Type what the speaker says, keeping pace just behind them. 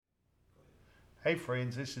Hey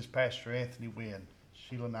friends, this is Pastor Anthony Wynn.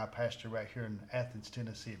 Sheila and I pastor right here in Athens,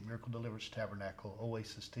 Tennessee at Miracle Deliverance Tabernacle,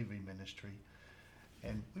 Oasis TV Ministry.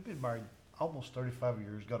 And we've been married almost 35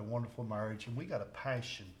 years, got a wonderful marriage, and we got a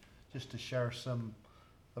passion just to share some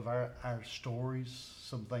of our stories,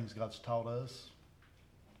 some things God's taught us.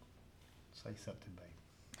 Say something,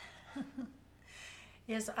 babe.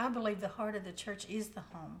 Yes, I believe the heart of the church is the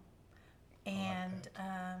home. I like And,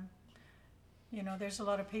 there's a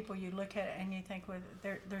lot of people you look at and you think, well,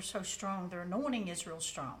 they're so strong. Their anointing is real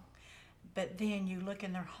strong. But then you look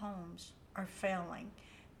and their homes are failing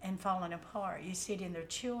and falling apart. You see it in their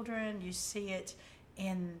children. You see it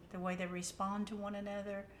in the way they respond to one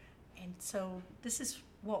another. And so this is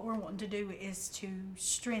what we're wanting to do, is to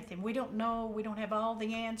strengthen. We don't know. We don't have all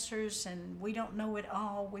the answers, and we don't know it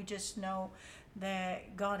all. We just know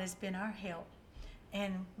that God has been our help,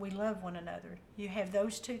 and we love one another. You have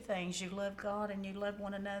those two things. You love God and you love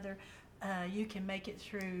one another. You can make it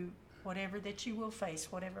through whatever that you will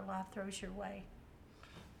face, whatever life throws your way.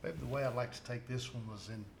 Babe, the way I'd like to take this one was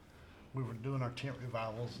we were doing our tent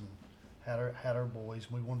revivals and had our boys.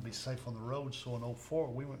 We wanted to be safe on the road, so in '04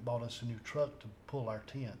 we went and bought us a new truck to pull our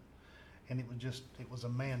tent. And it was a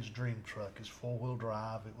man's dream truck. It's 4-wheel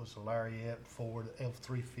drive. It was a Lariat Ford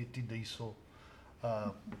F350 diesel.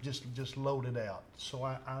 Just loaded out. So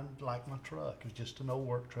I like my truck. It was just an old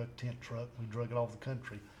work truck, tent truck. We drug it off the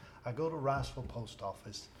country. I go to Riceville Post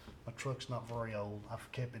Office. My truck's not very old.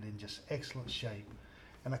 I've kept it in just excellent shape.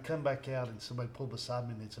 And I come back out and somebody pulled beside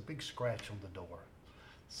me and it's a big scratch on the door.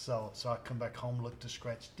 So I come back home, looked at the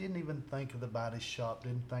scratch, didn't even think of the body shop,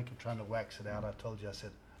 didn't think of trying to wax it out. I told you, I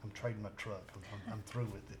said, I'm trading my truck. I'm through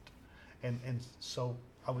with it. And so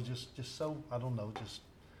I was just so, I don't know, just.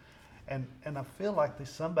 And I feel like there's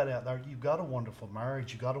somebody out there, you've got a wonderful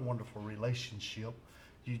marriage, you've got a wonderful relationship.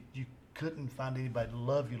 You couldn't find anybody to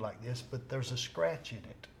love you like this, but there's a scratch in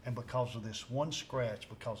it. And because of this one scratch,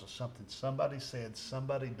 because of something somebody said,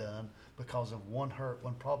 somebody done, because of one hurt,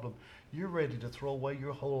 one problem, you're ready to throw away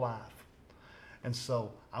your whole life. And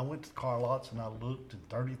so I went to the car lots and I looked, and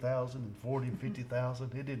 30,000 and 40 and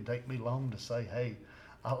 50,000. It didn't take me long to say, hey,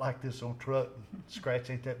 I like this on truck.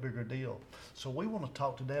 Scratch ain't that big a deal. So we want to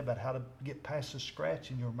talk today about how to get past the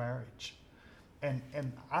scratch in your marriage. And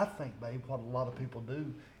I think, babe, what a lot of people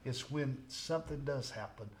do is when something does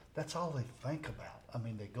happen, that's all they think about. I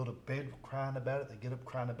mean, they go to bed crying about it, they get up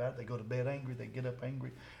crying about it, they go to bed angry, they get up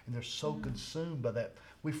angry, and they're so consumed by that.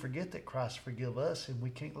 We forget that Christ forgive us and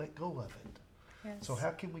we can't let go of it. Yes. So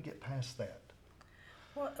how can we get past that?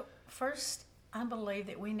 Well, first, I believe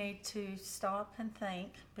that we need to stop and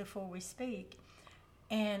think before we speak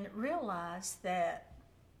and realize that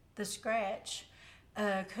the scratch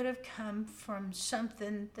could have come from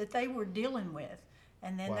something that they were dealing with,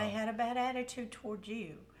 and then they had a bad attitude toward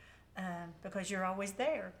you because you're always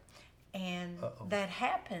there. And that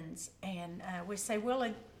happens, and we say, well,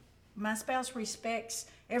 my spouse respects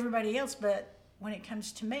everybody else, but when it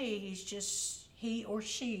comes to me, he or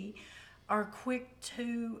she are quick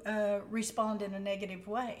to respond in a negative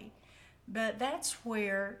way. But that's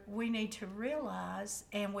where we need to realize,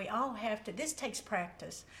 and we all have to, this takes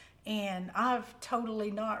practice. And I've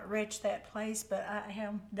totally not reached that place, but I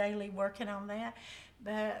am daily working on that.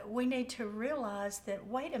 But we need to realize that,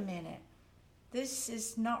 wait a minute, this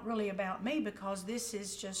is not really about me, because this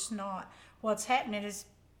is just not, what's happening is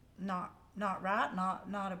not right,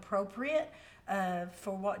 not appropriate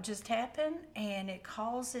for what just happened, and it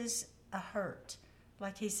causes a hurt,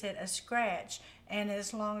 like he said, a scratch. And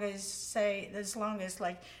as long as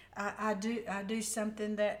like I do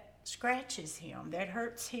something that scratches him, that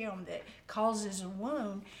hurts him, that causes a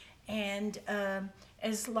wound, and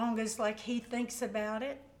as long as like he thinks about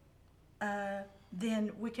it,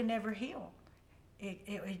 then we can never heal.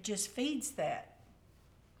 It just feeds that.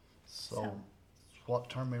 So what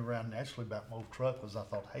turned me around naturally about my old truck was I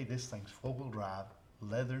thought, hey, this thing's 4-wheel drive,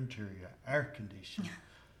 leather interior, air conditioning.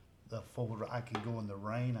 The 4-wheel drive, I can go in the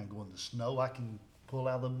rain, I can go in the snow, I can pull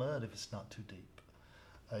out of the mud if it's not too deep.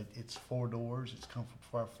 It's 4 doors, it's comfort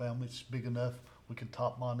for our family, it's big enough. We can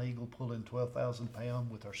top Mont Eagle, pull in 12,000 pound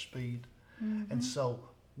with our speed. Mm-hmm. And so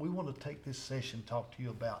we want to take this session, talk to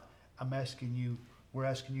you about, we're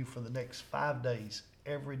asking you for the next 5 days,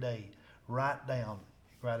 every day, write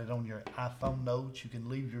it on your iPhone notes. You can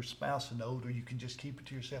leave your spouse a note, or you can just keep it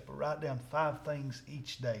to yourself, but write down 5 things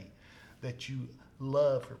each day that you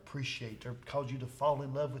love or appreciate or cause you to fall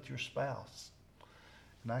in love with your spouse.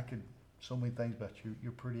 And I could, so many things about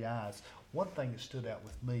your pretty eyes. One thing that stood out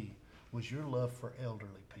with me was your love for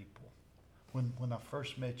elderly people. When I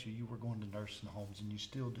first met you, you were going to nursing homes, and you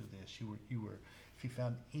still do this. You were if you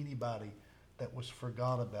found anybody that was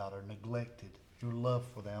forgot about or neglected, your love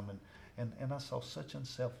for them, and I saw such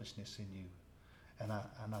unselfishness in you, and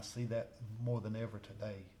I see that more than ever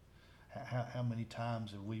today. How many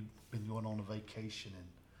times have we been going on a vacation and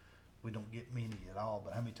we don't get many at all,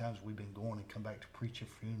 but how many times have we been going and come back to preach a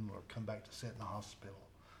funeral or come back to sit in the hospital?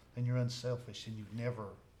 And you're unselfish and you've never,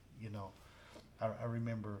 I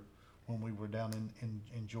remember when we were down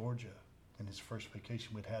in Georgia, in his first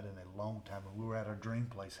vacation we'd had in a long time, and we were at our dream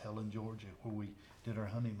place, Helen, Georgia, where we did our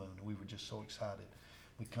honeymoon, and we were just so excited.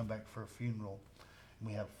 We come back for a funeral, and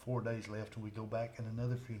we have 4 days left, and we go back, and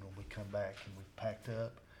another funeral, we come back, and we packed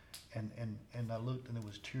up, and I looked, and there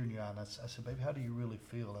was a tear in your eye, and I said, baby, how do you really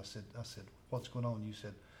feel? I said, what's going on? You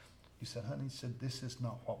said, honey, this is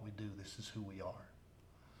not what we do, this is who we are.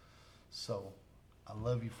 So, I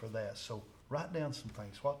love you for that. So, write down some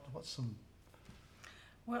things. What's some...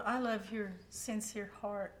 Well, I love your sincere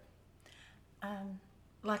heart.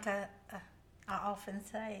 Like I often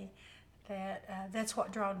say, that that's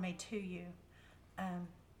what drawed me to you.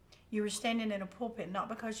 You were standing in a pulpit, not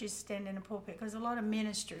because you stand in a pulpit, because a lot of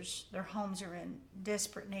ministers, their homes are in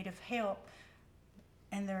desperate need of help,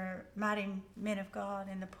 and they're mighty men of God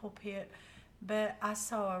in the pulpit. But I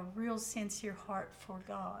saw a real sincere heart for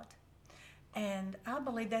God. And I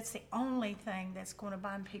believe that's the only thing that's going to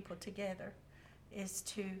bind people together, is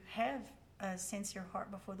to have a sincere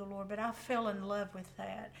heart before the Lord. But I fell in love with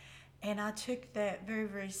that, and I took that very,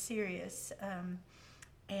 very serious.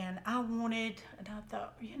 And I wanted, and I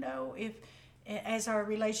thought, if as our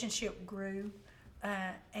relationship grew,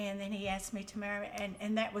 and then he asked me to marry,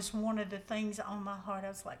 and that was one of the things on my heart. I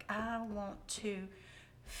was like, I want to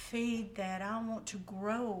feed that. I want to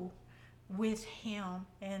grow with him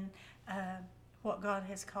and what God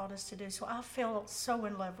has called us to do. So I fell so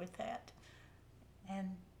in love with that.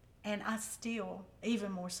 And I still,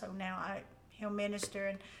 even more so now, he'll minister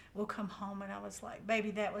and we'll come home, and I was like,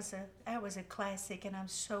 baby, that was a classic, and I'm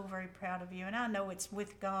so very proud of you. And I know it's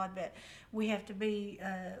with God, but we have to be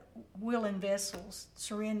willing vessels,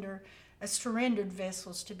 surrendered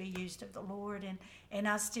vessels to be used of the Lord. And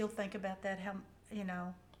I still think about that, how,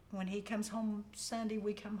 when he comes home Sunday,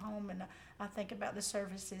 we come home, and I think about the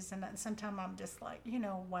services, and sometimes I'm just like,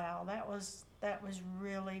 wow, that was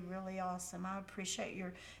really, really awesome. I appreciate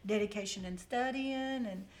your dedication in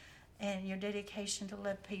studying and your dedication to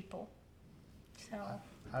love people. So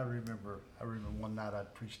I remember one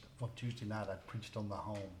Tuesday night I preached on the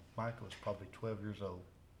home. Michael was probably 12 years old.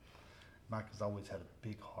 Michael's always had a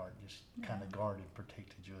big heart, just kind of guarded,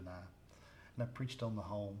 protected you and I. And I preached on the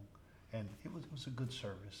home, and it was a good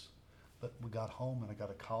service. But we got home, and I got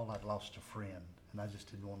a call. I'd lost a friend, and I just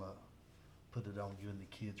didn't want to put it on you and the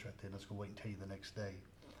kids right then. I was going to wait and tell you the next day.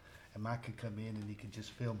 And Mike could come in, and he could just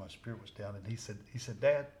feel my spirit was down. And he said,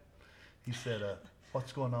 Dad,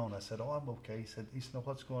 what's going on? I said, oh, I'm okay. He said, no,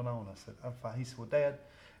 what's going on? I said, I'm fine. He said, well, Dad,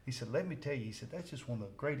 he said, let me tell you. He said, that's just one of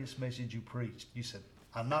the greatest messages you preached. You said,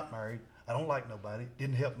 I'm not married. I don't like nobody.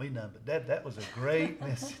 Didn't help me none. But Dad, that was a great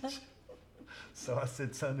message. So I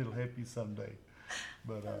said, son, it'll help you someday.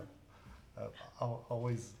 But I've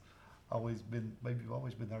always been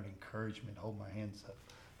there to encourage me and hold my hands up.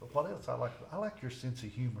 But what else I like your sense of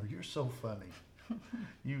humor. You're so funny.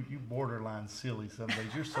 You borderline silly some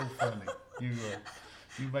days. You're so funny. You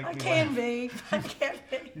make me laugh. I can be.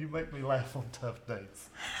 You make me laugh on tough days.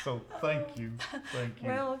 So thank you.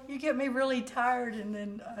 Well, you get me really tired, and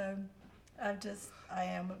then I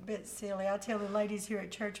am a bit silly. I tell the ladies here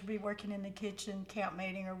at church, we'll be working in the kitchen, camp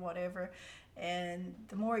meeting or whatever, and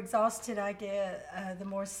the more exhausted I get, the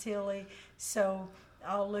more silly. So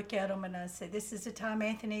I'll look at them and I say, this is the time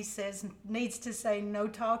Anthony needs to say no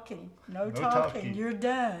talking, no talking, you're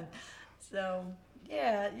done. So,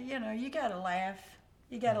 yeah, you got to laugh.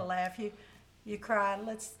 You got to laugh. You cry,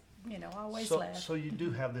 always laugh. So you do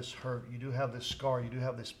have this hurt, you do have this scar, you do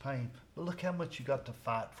have this pain, but look how much you got to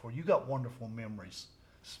fight for. You got wonderful memories.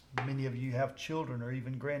 Many of you have children or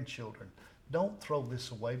even grandchildren. Don't throw this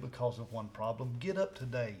away because of one problem. Get up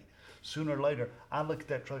today. Sooner or later, I look at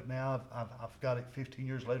that truck now, I've got it 15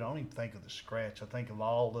 years later, I don't even think of the scratch. I think of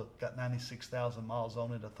got 96,000 miles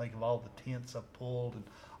on it. I think of all the tents I've pulled and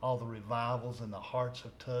all the revivals and the hearts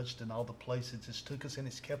I've touched and all the places it's took us, and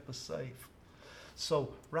it's kept us safe.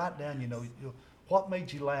 So write down, what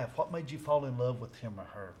made you laugh? What made you fall in love with him or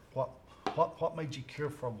her? What made you care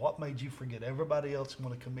for them? What made you forget everybody else and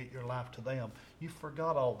want to commit your life to them? You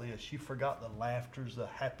forgot all this. You forgot the laughters, the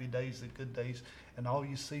happy days, the good days, and all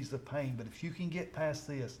you see is the pain. But if you can get past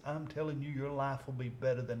this, I'm telling you, your life will be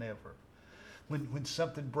better than ever. When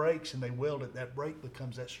something breaks and they weld it, that break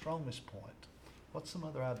becomes that strongest point. What's some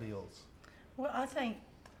other ideals? Well, I think,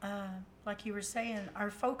 like you were saying,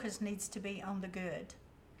 our focus needs to be on the good.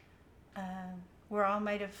 we're all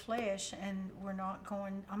made of flesh, and I'm not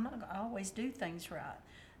gonna always do things right.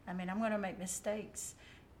 I mean, I'm going to make mistakes,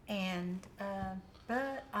 and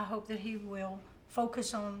but I hope that he will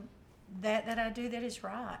focus on that I do that is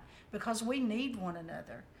right, because we need one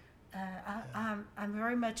another. I'm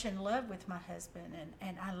very much in love with my husband,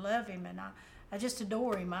 and I love him, and I just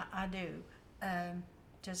adore him. I do.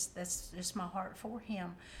 That's just my heart for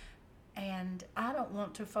him. And I don't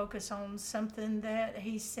want to focus on something that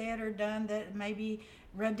he said or done that maybe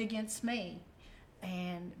rubbed against me.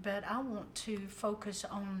 But I want to focus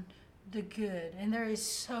on the good, and there is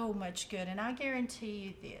so much good. And I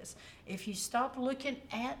guarantee you this: if you stop looking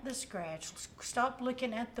at the scratch, stop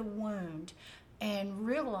looking at the wound, and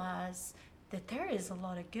realize that there is a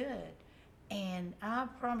lot of good. And I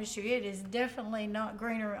promise you, it is definitely not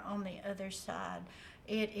greener on the other side.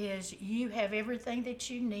 It is, you have everything that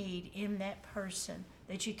you need in that person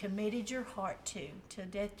that you committed your heart to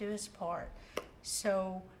death do us part.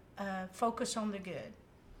 So focus on the good.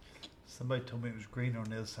 Somebody told me it was greener on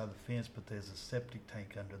the other side of the fence, but there's a septic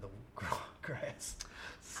tank under the grass.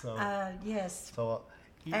 So yes. So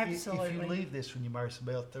absolutely. If you leave this when you marry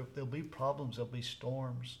somebody else, there'll be problems, there'll be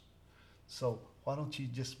storms. So why don't you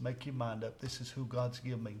just make your mind up? This is who God's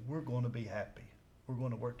given me. We're going to be happy. We're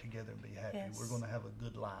going to work together and be happy. Yes. We're going to have a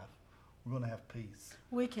good life. We're going to have peace.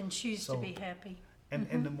 We can choose to be happy.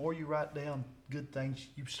 And the more you write down good things,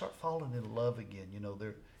 you start falling in love again. You know,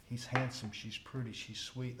 he's handsome, she's pretty, she's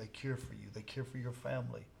sweet. They care for you. They care for your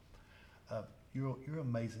family. You're an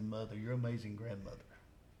amazing mother. You're an amazing grandmother.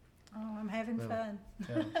 Oh, I'm having fun.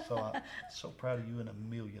 Yeah, so I'm so proud of you in a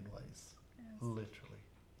million ways. Yes. Literally.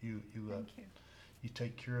 Thank you. You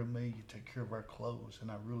take care of me, you take care of our clothes,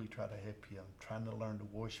 and I really try to help you. I'm trying to learn to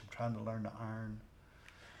wash, I'm trying to learn to iron.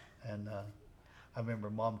 And I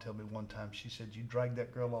remember Mom told me one time, she said, you drag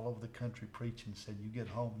that girl all over the country preaching, said you get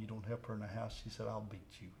home, you don't help her in the house. She said, I'll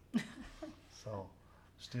beat you. So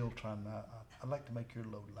still trying to, I'd like to make your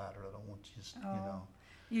load lighter. I don't want you just, you know.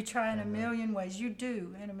 You try in a million ways. You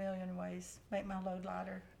do in a million ways make my load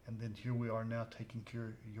lighter. And then here we are now taking care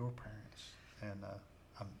of your parents. And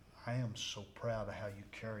I am so proud of how you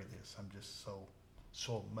carry this. I'm just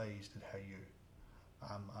so amazed at how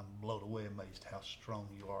I'm blown away amazed how strong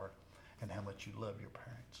you are and how much you love your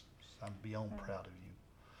parents. I'm beyond proud of you.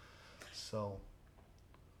 So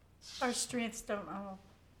our strengths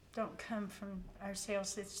don't come from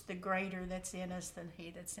ourselves. It's the greater that's in us than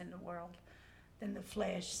he that's in the world, than the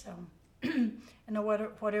flesh. So and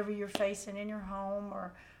whatever you're facing in your home,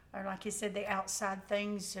 or like you said, the outside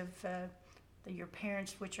things of your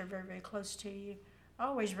parents, which are very, very close to you,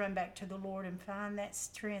 always run back to the Lord and find that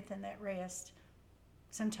strength and that rest.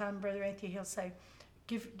 Sometimes Brother Anthony, he'll say,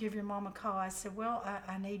 give your mom a call. I said, well,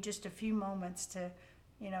 I need just a few moments to,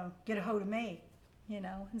 get a hold of me, and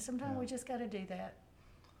sometimes we just got to do that.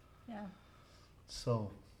 Yeah.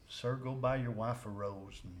 So, sir, go buy your wife a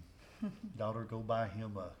rose, and daughter, go buy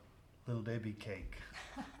him a Little Debbie cake.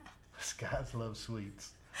 This guys love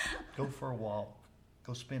sweets. Go for a walk.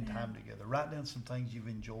 Go spend time together. Write down some things you've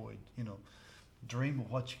enjoyed. Dream of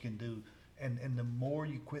what you can do. And the more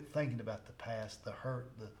you quit thinking about the past, the hurt,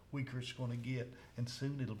 the weaker it's going to get. And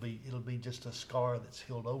soon it'll be just a scar that's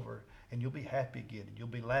healed over. And you'll be happy again. And you'll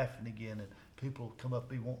be laughing again. And people will come up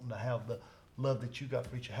be wanting to have the love that you got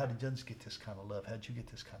for each other. How did you get this kind of love? How did you get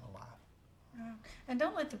this kind of life? And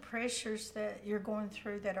don't let the pressures that you're going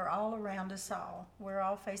through that are all around us all, we're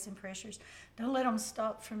all facing pressures, don't let them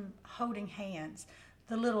stop from holding hands.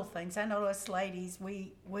 The little things. I know us ladies,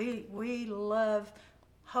 we love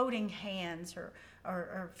holding hands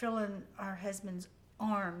or feeling our husband's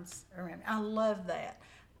arms around. I love that.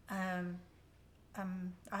 I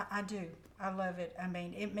do. I love it. I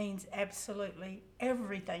mean, it means absolutely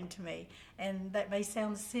everything to me. And that may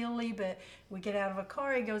sound silly, but we get out of a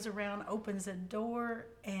car, he goes around, opens a door,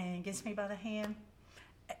 and gets me by the hand.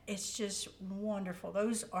 It's just wonderful.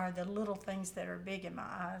 Those are the little things that are big in my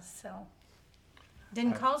eyes. So,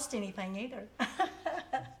 didn't cost anything either.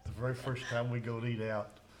 The very first time we go to eat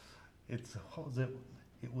out, what was it?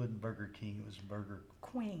 It wasn't Burger King. It was Burger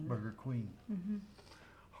Queen. Burger Queen. Mm-hmm.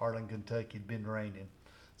 Harlan, Kentucky. It'd been raining.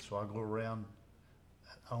 So I go around,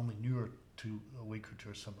 I only knew her a week or two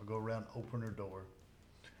or something. I go around, open her door.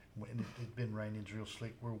 And it'd been raining, it's real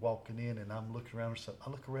slick. We're walking in, and I'm looking around. I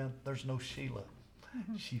look around, there's no Sheila.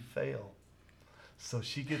 Mm-hmm. She fell. So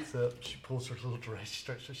she gets up, she pulls her little dress, she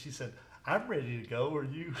stretches her. She said, I'm ready to go, are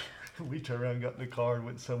you? We turned around, got in the car, and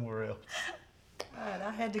went somewhere else. Right, I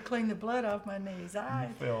had to clean the blood off my knees. I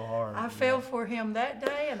fell hard. I fell for him that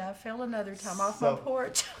day, and I fell another time off my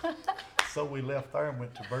porch. So we left there and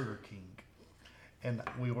went to Burger King. and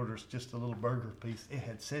we ordered just a little burger piece. It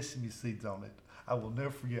had sesame seeds on it. I will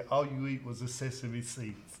never forget. All you eat was the sesame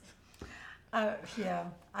seeds. Yeah,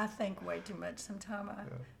 I think way too much sometimes.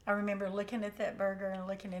 I remember looking at that burger and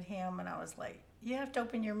looking at him, and I was like, you have to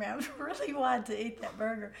open your mouth really wide to eat that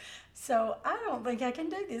burger. So I don't think I can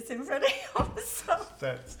do this in front of him. So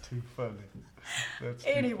That's too funny. That's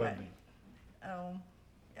anyway, too yeah. funny.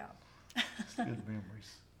 It's good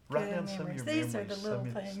memories. Write Good down some of your memories. These memories. are the little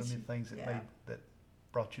some things. of the things that Yeah. that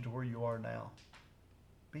brought you to where you are now.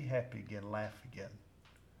 Be happy again. Laugh again.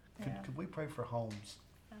 Yeah. Could we pray for homes?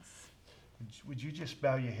 Yes. Would you just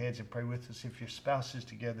bow your heads and pray with us? If your spouse is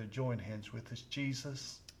together, join hands with us.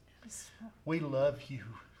 Jesus, we love you.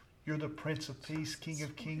 You're the Prince of Peace, King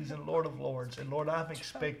of Kings, and Lord of Lords. And Lord, I'm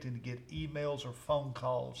expecting to get emails or phone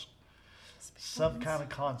calls, some kind of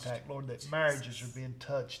contact, Lord, that marriages are being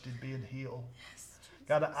touched and being healed.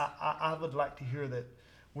 God, I would like to hear that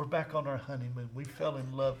we're back on our honeymoon. We fell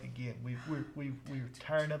in love again. We're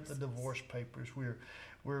tearing up the divorce papers.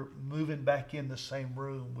 We're moving back in the same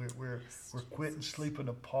room. We're quitting sleeping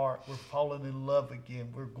apart. We're falling in love again.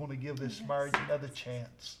 We're going to give this marriage another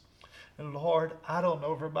chance. And Lord, I don't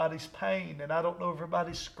know everybody's pain, and I don't know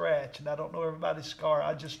everybody's scratch, and I don't know everybody's scar.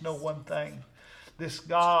 I just know one thing. This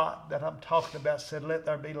God that I'm talking about said, let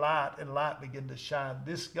there be light, and light began to shine.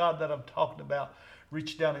 This God that I'm talking about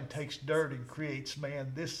reached down and takes dirt and creates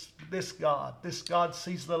man. This God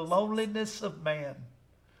sees the loneliness of man.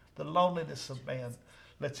 The loneliness of man.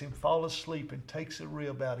 Lets him fall asleep and takes a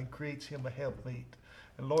rib out and creates him a helpmeet.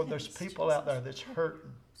 And Lord, there's people out there that's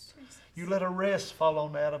hurting. You let a rest fall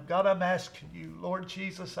on Adam. God, I'm asking you, Lord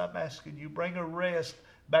Jesus, I'm asking you, bring a rest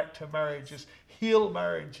back to marriages. Heal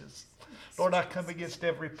marriages. Lord, I come against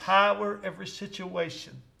every power, every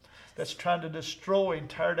situation that's trying to destroy and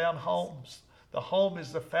tear down homes. The home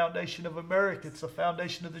is the foundation of America. It's the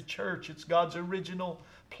foundation of the church. It's God's original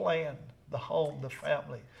plan, the home, the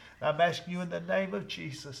family. And I'm asking you in the name of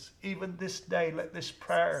Jesus, even this day, let this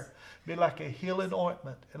prayer be like a healing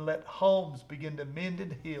ointment, and let homes begin to mend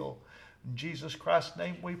and heal. In Jesus Christ's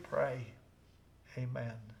name we pray.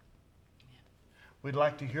 Amen. We'd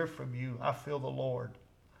like to hear from you. I feel the Lord.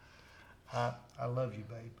 I love you,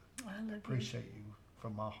 babe. I love you. Appreciate you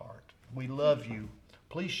from my heart. We love you.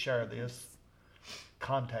 Please share this.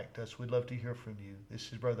 Contact us. We'd love to hear from you.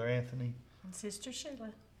 This is Brother Anthony And Sister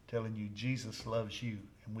Sheila. telling you Jesus loves you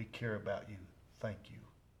and we care about you. Thank you.